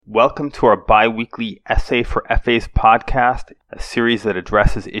Welcome to our bi-weekly Essay for FAs podcast, a series that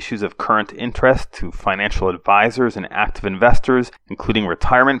addresses issues of current interest to financial advisors and active investors, including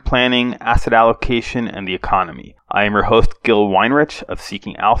retirement planning, asset allocation, and the economy. I am your host, Gil Weinrich of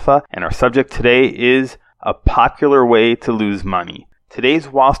Seeking Alpha, and our subject today is a popular way to lose money. Today's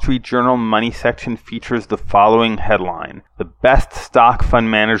Wall Street Journal Money section features the following headline: The Best Stock Fund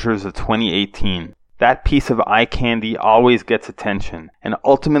Managers of 2018. That piece of eye candy always gets attention and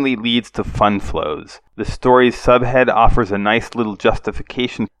ultimately leads to fund flows. The story's subhead offers a nice little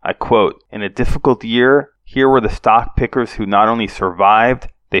justification. I quote, "In a difficult year, here were the stock pickers who not only survived,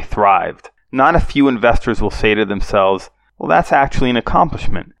 they thrived." Not a few investors will say to themselves, well, that's actually an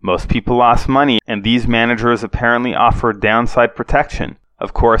accomplishment. Most people lost money, and these managers apparently offer downside protection.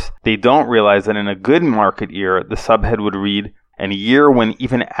 Of course, they don't realize that in a good market year, the subhead would read, "In a year when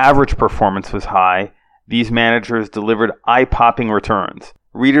even average performance was high, these managers delivered eye-popping returns."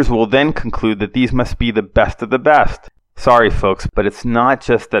 Readers will then conclude that these must be the best of the best. Sorry, folks, but it's not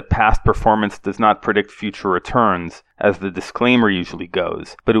just that past performance does not predict future returns, as the disclaimer usually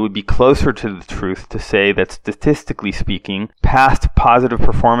goes, but it would be closer to the truth to say that statistically speaking, past positive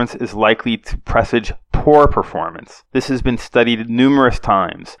performance is likely to presage poor performance. This has been studied numerous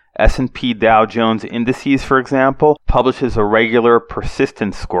times. S&P Dow Jones Indices, for example, publishes a regular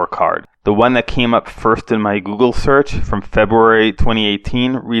persistence scorecard. The one that came up first in my Google search from February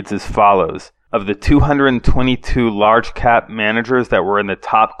 2018 reads as follows. Of the 222 large-cap managers that were in the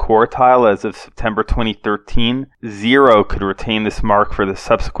top quartile as of September 2013, 0 could retain this mark for the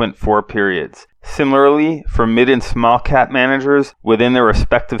subsequent 4 periods. Similarly, for mid and small-cap managers within their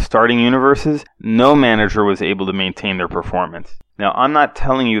respective starting universes, no manager was able to maintain their performance. Now, I'm not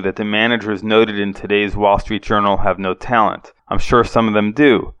telling you that the managers noted in today's Wall Street Journal have no talent. I'm sure some of them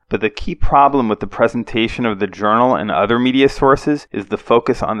do. But the key problem with the presentation of the journal and other media sources is the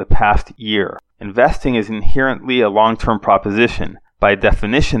focus on the past year. Investing is inherently a long-term proposition. By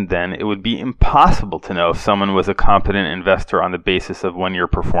definition, then, it would be impossible to know if someone was a competent investor on the basis of one-year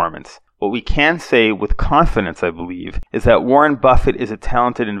performance. What we can say with confidence, I believe, is that Warren Buffett is a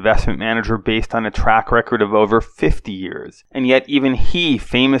talented investment manager based on a track record of over 50 years. And yet even he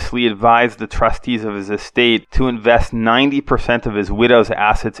famously advised the trustees of his estate to invest 90% of his widow's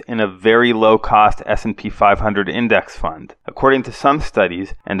assets in a very low-cost S&P 500 index fund. According to some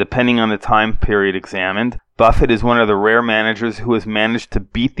studies, and depending on the time period examined, Buffett is one of the rare managers who has managed to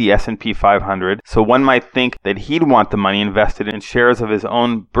beat the S&P 500, so one might think that he'd want the money invested in shares of his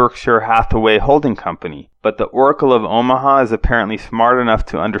own Berkshire Hathaway holding company. But the Oracle of Omaha is apparently smart enough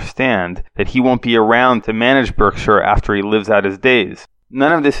to understand that he won't be around to manage Berkshire after he lives out his days.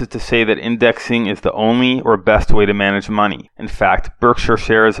 None of this is to say that indexing is the only or best way to manage money. In fact, Berkshire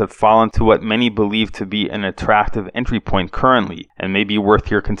shares have fallen to what many believe to be an attractive entry point currently, and may be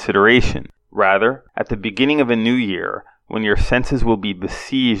worth your consideration. Rather, at the beginning of a new year, when your senses will be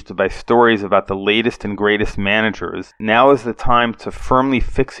besieged by stories about the latest and greatest managers, now is the time to firmly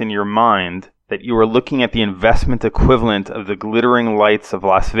fix in your mind that you are looking at the investment equivalent of the glittering lights of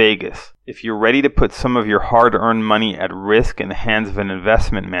Las Vegas. If you're ready to put some of your hard-earned money at risk in the hands of an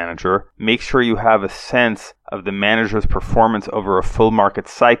investment manager, make sure you have a sense of the manager's performance over a full market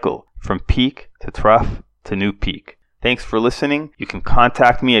cycle, from peak to trough to new peak. Thanks for listening. You can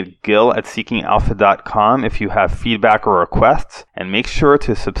contact me at gil@seekingalpha.com if you have feedback or requests, and make sure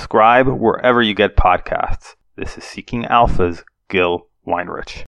to subscribe wherever you get podcasts. This is Seeking Alpha's Gil Weinrich.